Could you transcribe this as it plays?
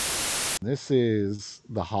This is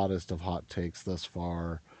the hottest of hot takes thus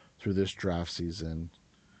far through this draft season.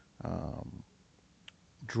 Um,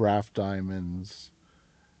 Draft Diamonds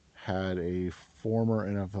had a former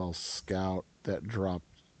NFL scout that dropped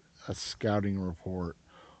a scouting report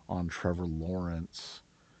on Trevor Lawrence,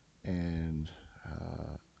 and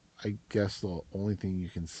uh, I guess the only thing you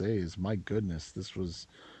can say is, my goodness, this was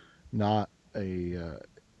not a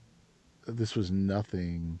this was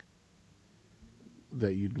nothing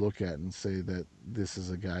that you'd look at and say that this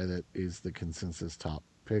is a guy that is the consensus top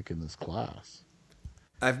pick in this class.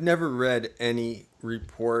 I've never read any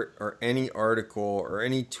report or any article or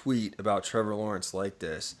any tweet about Trevor Lawrence like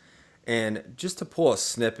this. And just to pull a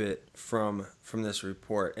snippet from this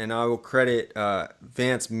report, and I will credit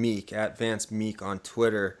Vance Meek at Vance Meek on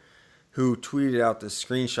Twitter, who tweeted out this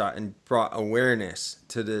screenshot and brought awareness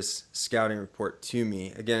to this scouting report to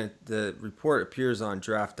me. Again, the report appears on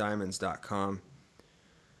draftdiamonds.com.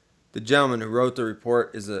 The gentleman who wrote the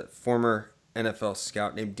report is a former NFL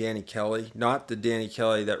scout named Danny Kelly, not the Danny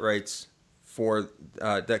Kelly that writes for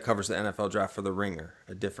that covers the NFL draft for The Ringer,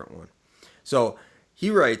 a different one. So he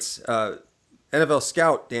writes, NFL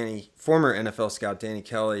scout Danny, former NFL scout Danny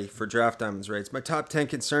Kelly for Draft Diamonds writes, my top 10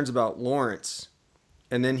 concerns about Lawrence,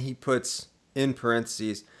 and then he puts in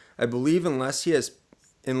parentheses, I believe unless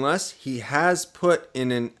he has put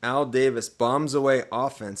in an Al Davis bombs away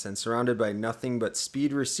offense and surrounded by nothing but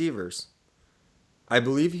speed receivers, I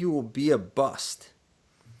believe he will be a bust.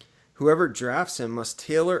 Whoever drafts him must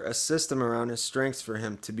tailor a system around his strengths for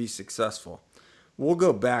him to be successful. We'll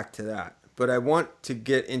go back to that, but I want to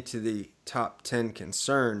get into the top 10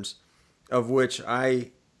 concerns, of which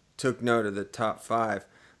I took note of the top 5.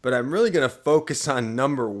 But I'm really going to focus on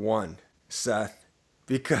number 1, Seth,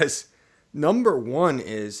 because number 1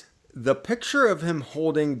 is the picture of him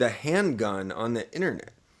holding the handgun on the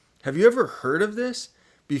internet. Have you ever heard of this?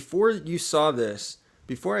 Before you saw this,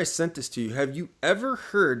 before I sent this to you, have you ever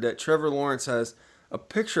heard that Trevor Lawrence has a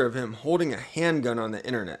picture of him holding a handgun on the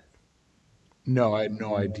internet? No, I had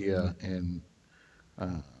no idea, and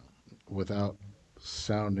uh, without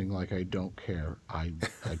sounding like I don't care, I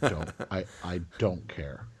don't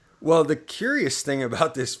care. Well, the curious thing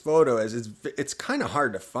about this photo is it's kind of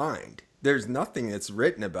hard to find. There's nothing that's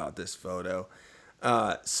written about this photo.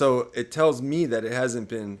 So it tells me that it hasn't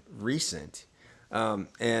been recent.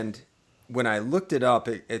 And when I looked it up,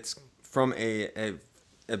 it's from a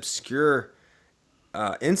obscure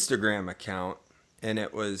Instagram account, and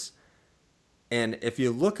it was. And if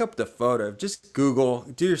you look up the photo, just Google,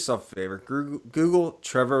 do yourself a favor, Google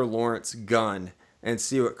Trevor Lawrence gun and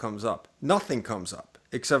see what comes up. Nothing comes up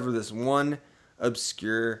except for this one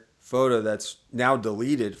obscure photo that's now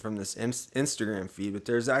deleted from this Instagram feed. But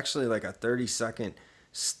there's actually like a 30-second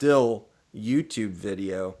still YouTube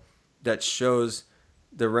video that shows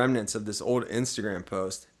the remnants of this old Instagram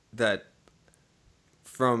post that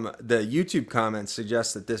from the YouTube comments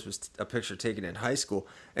suggests that this was a picture taken in high school.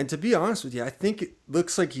 And to be honest with you, I think it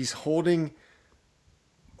looks like he's holding.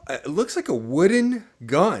 It looks like a wooden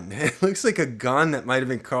gun. It looks like a gun that might have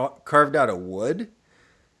been carved out of wood.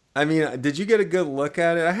 I mean, did you get a good look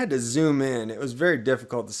at it? I had to zoom in. It was very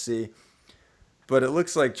difficult to see, but it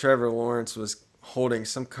looks like Trevor Lawrence was holding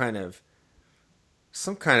some kind of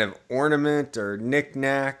ornament or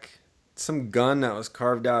knickknack, some gun that was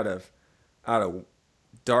carved out of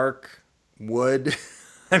dark wood.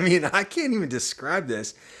 I mean, I can't even describe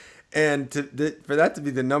this. And for that to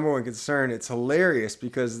be the number one concern, it's hilarious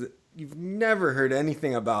because you've never heard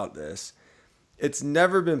anything about this. It's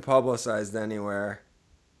never been publicized anywhere.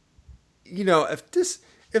 You know, if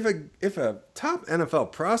a top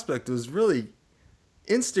NFL prospect was really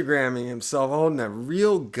Instagramming himself holding a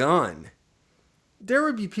real gun, there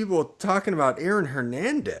would be people talking about Aaron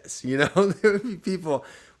Hernandez. You know, there would be people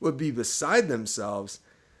would be beside themselves.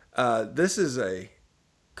 This is a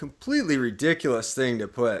completely ridiculous thing to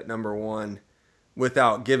put number 1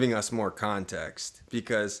 without giving us more context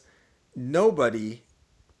because nobody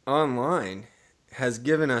online has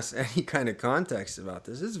given us any kind of context about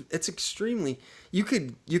this. It's extremely. You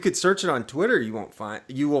could search it on Twitter. You won't find.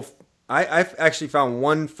 You will. I've actually found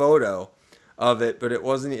one photo of it, but it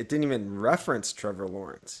wasn't. It didn't even reference Trevor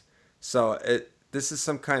Lawrence. So this is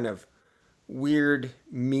some kind of weird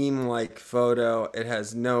meme-like photo. It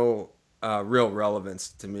has no real relevance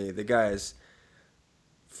to me. The guy is,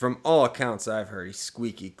 from all accounts I've heard, he's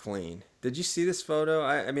squeaky clean. Did you see this photo?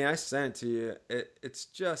 I mean, I sent it to you. It's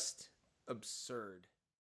just absurd.